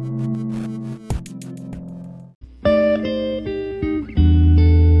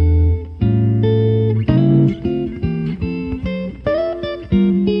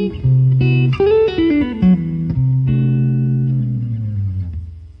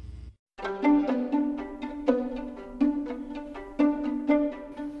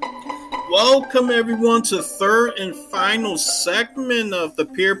 Welcome everyone to the third and final segment of the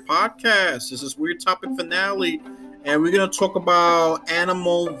Peer Podcast. This is Weird Topic Finale, and we're going to talk about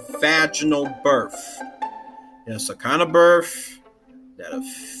animal vaginal birth. It's a kind of birth that a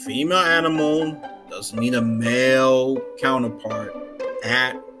female animal doesn't need a male counterpart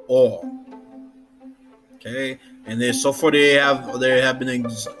at all. Okay, and so far they have been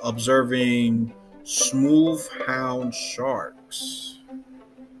observing smooth hound sharks.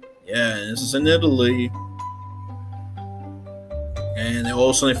 Yeah, this is in Italy. And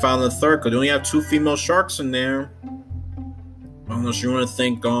they found the third, because they only have 2 female sharks in there. Unless you want to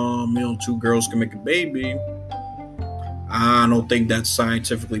think, 2 girls can make a baby. I don't think that's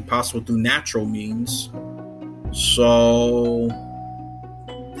scientifically possible through natural means. So,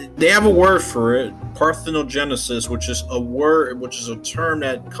 they have a word for it, parthenogenesis, which is a term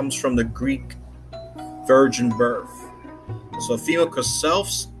that comes from the Greek virgin birth. So, a female could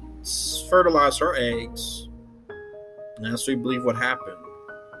fertilize her eggs, and that's what we believe what happened.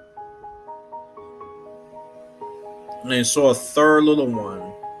 And they saw a third little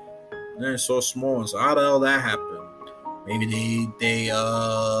one, and then they saw a small one. So how the hell that happened? Maybe they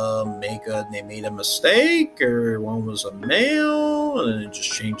made a mistake, or one was a male, and it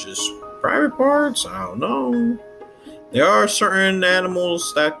just changes private parts. I don't know. There are certain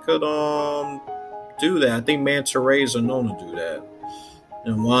animals that could do that. I think manta rays are known to do that.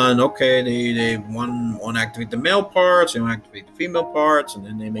 And they activate the male parts, they don't activate the female parts, and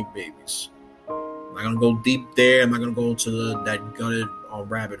then they make babies. I'm not gonna go deep there. I'm not gonna go to that gutted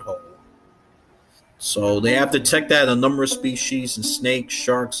rabbit hole. So they have to detect that in a number of species in snakes,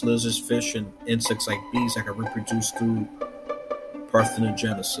 sharks, lizards, fish, and insects like bees that can reproduce through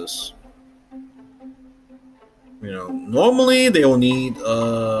parthenogenesis. Normally they will need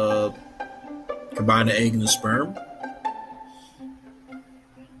combine the egg and the sperm.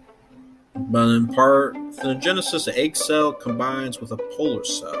 But in parthenogenesis, the egg cell combines with a polar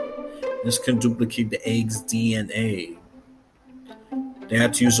cell. This can duplicate the egg's DNA. They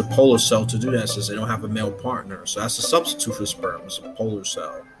had to use a polar cell to do that since they don't have a male partner. So that's a substitute for sperm. It's a polar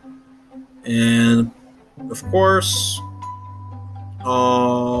cell. And, of course,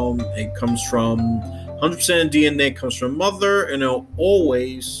 it comes from 100% of DNA comes from mother, and it'll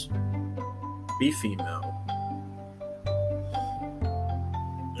always be female.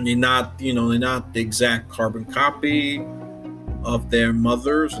 They're not the exact carbon copy of their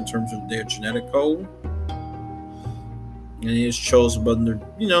mothers in terms of their genetic code. And they just chose, but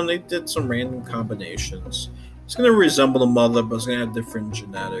they did some random combinations. It's going to resemble the mother, but it's going to have different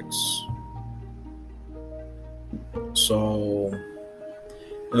genetics. So,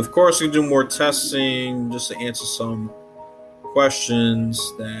 of course, we can do more testing just to answer some questions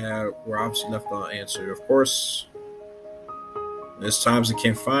that were obviously left unanswered. Of course, there's times they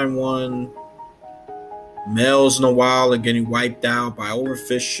can't find one. Males in the wild are getting wiped out by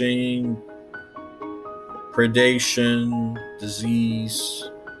overfishing, predation,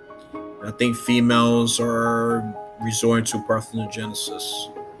 disease. I think females are resorting to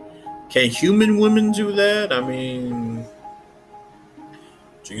parthenogenesis. Can human women do that? I mean,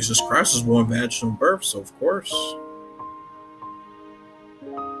 Jesus Christ was born vaginal birth, so of course.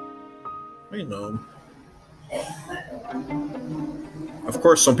 You know. Of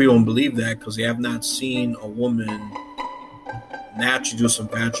course, some people don't believe that because they have not seen a woman naturally do some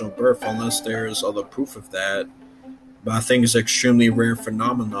vaginal birth unless there's other proof of that. But I think it's an extremely rare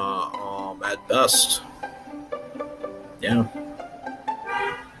phenomena at best. Yeah.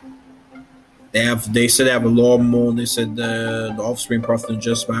 They said they have a normal. They said the offspring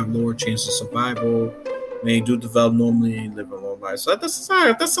parthenogenesis might have lower chance of survival. They do develop normally and live a long life. So that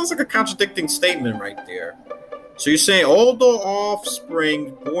sounds like a contradicting statement right there. So you're saying all the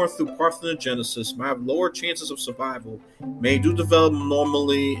offspring born through parthenogenesis might have lower chances of survival, may do develop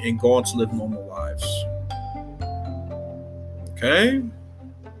normally and go on to live normal lives. Okay?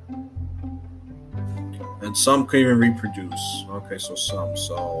 And some can even reproduce. Okay, so some.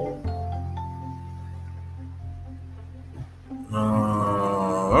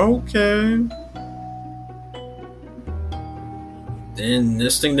 Okay. Then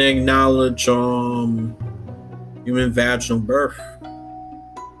this thing they acknowledge human vaginal birth.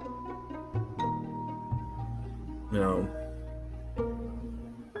 You know.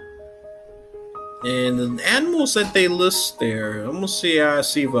 And the animals that they list there, I'm gonna see an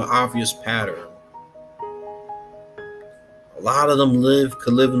obvious pattern. A lot of them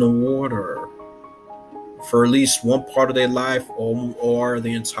could live in the water for at least one part of their life or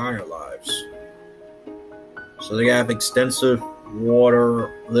the entire lives. So they have extensive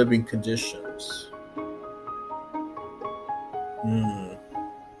water living conditions.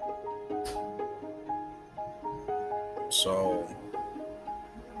 So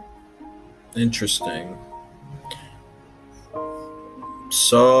interesting.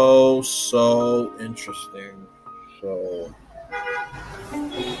 So interesting. So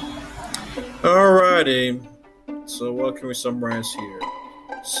alrighty. So what can we summarize here?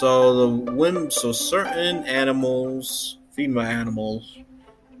 So certain animals, female animals,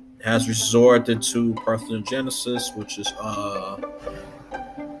 has resorted to parthenogenesis, which is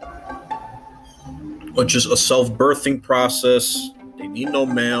a self-birthing process. They need no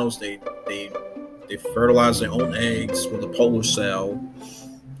males. They fertilize their own eggs with a polar cell,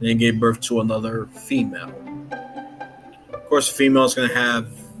 and then give birth to another female. Of course, the female is going to have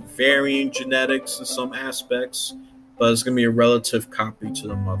varying genetics in some aspects, but it's going to be a relative copy to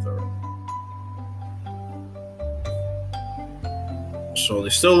the mother. So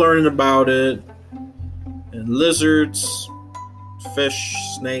they're still learning about it. And lizards, fish,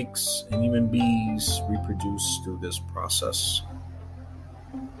 snakes, and even bees reproduce through this process.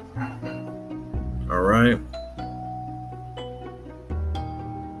 Alright.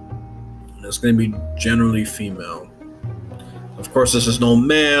 It's going to be generally female. Of course, this is no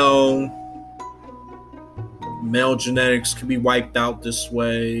male. Male genetics can be wiped out this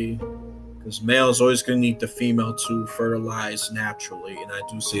way because male is always going to need the female to fertilize naturally, and I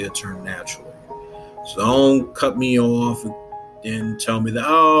do say the term naturally. So don't cut me off and tell me that,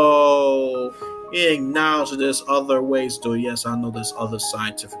 he acknowledged there's other ways to do it. Yes, I know there's other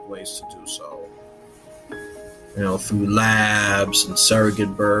scientific ways to do so. You know, through labs and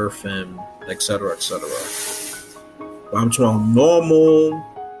surrogate birth and etc., etc. But I'm talking about normal,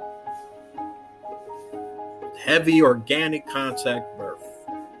 heavy organic contact birth.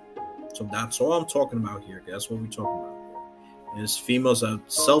 So that's all I'm talking about here. That's what we're talking about here. Is females are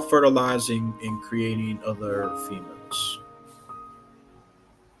self-fertilizing and creating other females.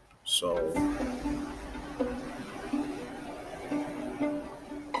 So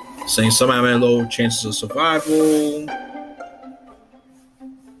saying some have low chances of survival.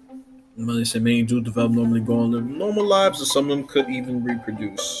 They say many do develop normally, go on live normal lives, and some of them could even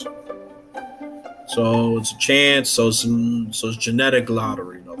reproduce. So it's a chance. So it's genetic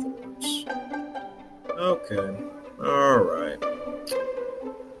lottery, in other words. Okay, all right.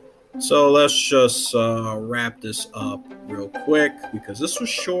 So let's just wrap this up real quick because this was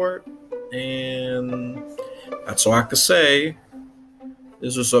short, and that's all I could say.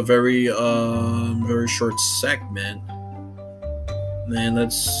 This was a very short segment. And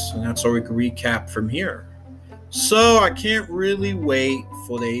that's how we can recap from here. So I can't really wait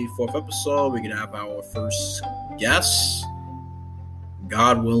for the 84th episode. We can have our first guest,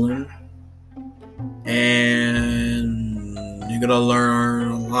 God willing, and you're gonna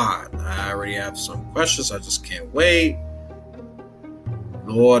learn a lot. I already have some questions. I just can't wait.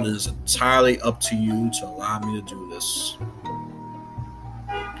 Lord, it is entirely up to you to allow me to do this.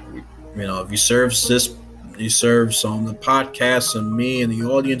 You know, if you serves on the podcast and me and the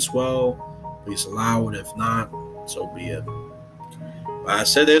audience well, please allow it. If not, so be it. But I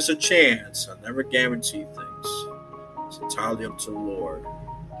said there's a chance. I never guarantee things. It's entirely up to the Lord.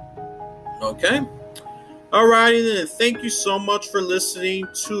 Okay? Alrighty then. Thank you so much for listening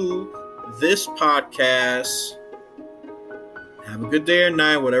to this podcast. Have a good day or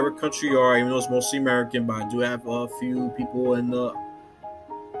night, whatever country you are, even though it's mostly American, but I do have a few people on the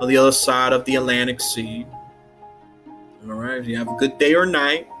other side of the Atlantic Sea. Alright, you have a good day or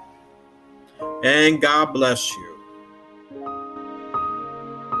night, and God bless you.